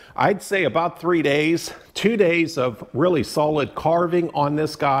this, I'd say about 3 days, 2 days of really solid carving on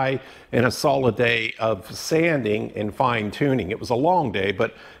this guy, and a solid day of sanding and fine tuning. It was a long day,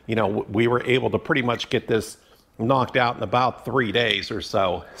 but we were able to pretty much get this knocked out in about 3 days or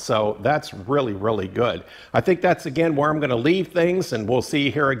so. So that's really, really good. I think that's again where I'm going to leave things, and we'll see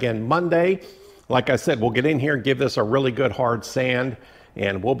you here again Monday. Like I said, we'll get in here and give this a really good hard sand,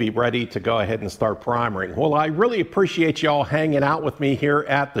 and we'll be ready to go ahead and start primering. Well, I really appreciate y'all hanging out with me here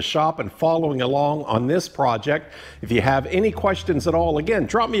at the shop and following along on this project. If you have any questions at all, again,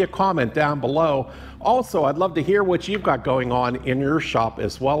 drop me a comment down below. Also, I'd love to hear what you've got going on in your shop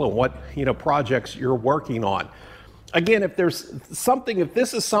as well, and what projects you're working on. Again, if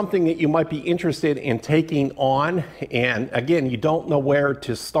this is something that you might be interested in taking on, and again, you don't know where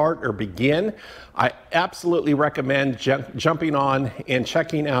to start or begin, I absolutely recommend jumping on and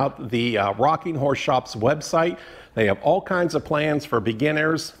checking out the Rocking Horse Shop's website. They have all kinds of plans for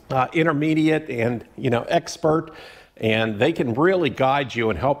beginners, intermediate, and expert, and they can really guide you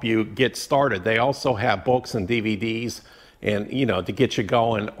and help you get started. They also have books and DVDs, and to get you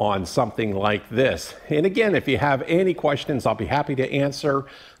going on something like this. And again, if you have any questions, I'll be happy to answer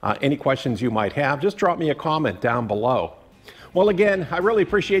any questions you might have. Just drop me a comment down below. Well, again, I really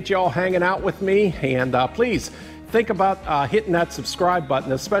appreciate you all hanging out with me, and please think about hitting that subscribe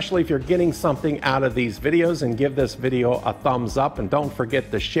button, especially if you're getting something out of these videos, and give this video a thumbs up, and don't forget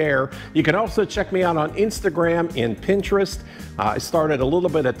to share. You can also check me out on Instagram and Pinterest. I started a little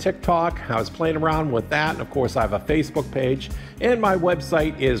bit of TikTok. I was playing around with that, and of course I have a Facebook page, and my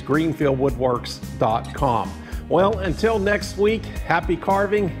website is greenfieldwoodworks.com. Well, until next week, happy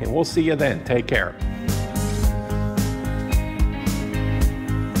carving, and we'll see you then. Take care.